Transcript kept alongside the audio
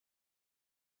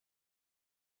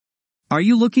Are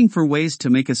you looking for ways to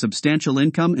make a substantial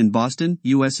income in Boston,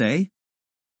 USA?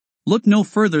 Look no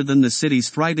further than the city's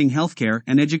thriving healthcare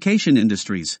and education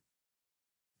industries.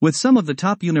 With some of the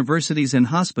top universities and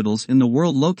hospitals in the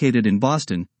world located in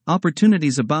Boston,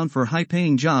 opportunities abound for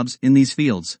high-paying jobs in these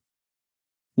fields.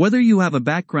 Whether you have a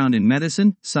background in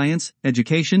medicine, science,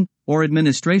 education, or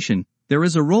administration, there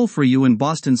is a role for you in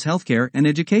Boston's healthcare and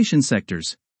education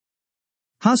sectors.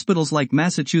 Hospitals like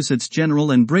Massachusetts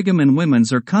General and Brigham and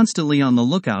Women's are constantly on the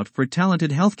lookout for talented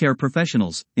healthcare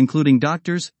professionals, including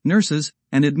doctors, nurses,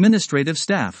 and administrative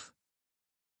staff.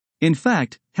 In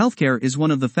fact, healthcare is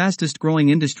one of the fastest-growing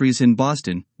industries in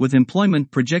Boston, with employment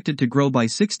projected to grow by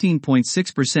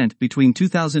 16.6% between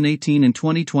 2018 and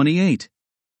 2028.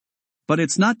 But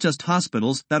it's not just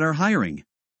hospitals that are hiring.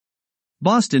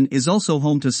 Boston is also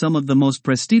home to some of the most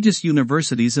prestigious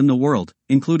universities in the world,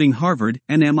 including Harvard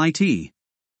and MIT.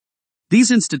 These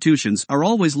institutions are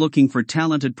always looking for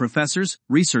talented professors,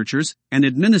 researchers, and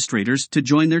administrators to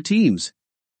join their teams.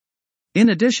 In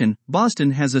addition,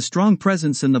 Boston has a strong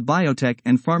presence in the biotech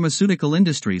and pharmaceutical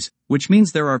industries, which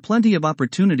means there are plenty of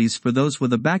opportunities for those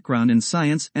with a background in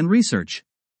science and research.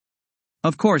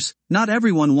 Of course, not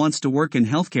everyone wants to work in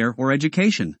healthcare or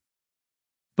education.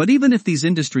 But even if these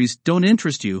industries don't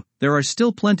interest you, there are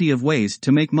still plenty of ways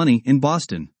to make money in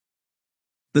Boston.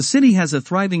 The city has a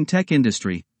thriving tech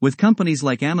industry, with companies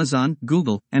like Amazon,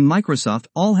 Google, and Microsoft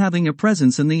all having a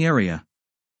presence in the area.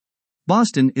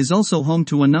 Boston is also home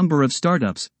to a number of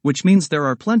startups, which means there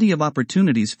are plenty of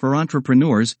opportunities for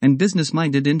entrepreneurs and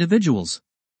business-minded individuals.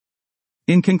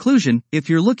 In conclusion, if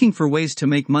you're looking for ways to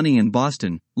make money in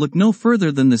Boston, look no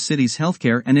further than the city's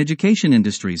healthcare and education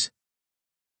industries.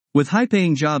 With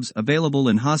high-paying jobs available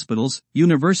in hospitals,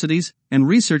 universities, and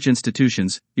research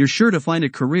institutions, you're sure to find a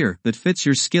career that fits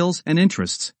your skills and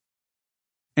interests.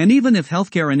 And even if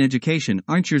healthcare and education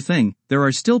aren't your thing, there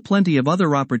are still plenty of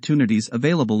other opportunities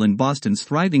available in Boston's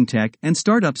thriving tech and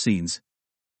startup scenes.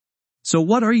 So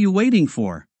what are you waiting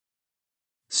for?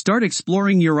 Start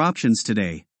exploring your options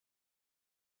today.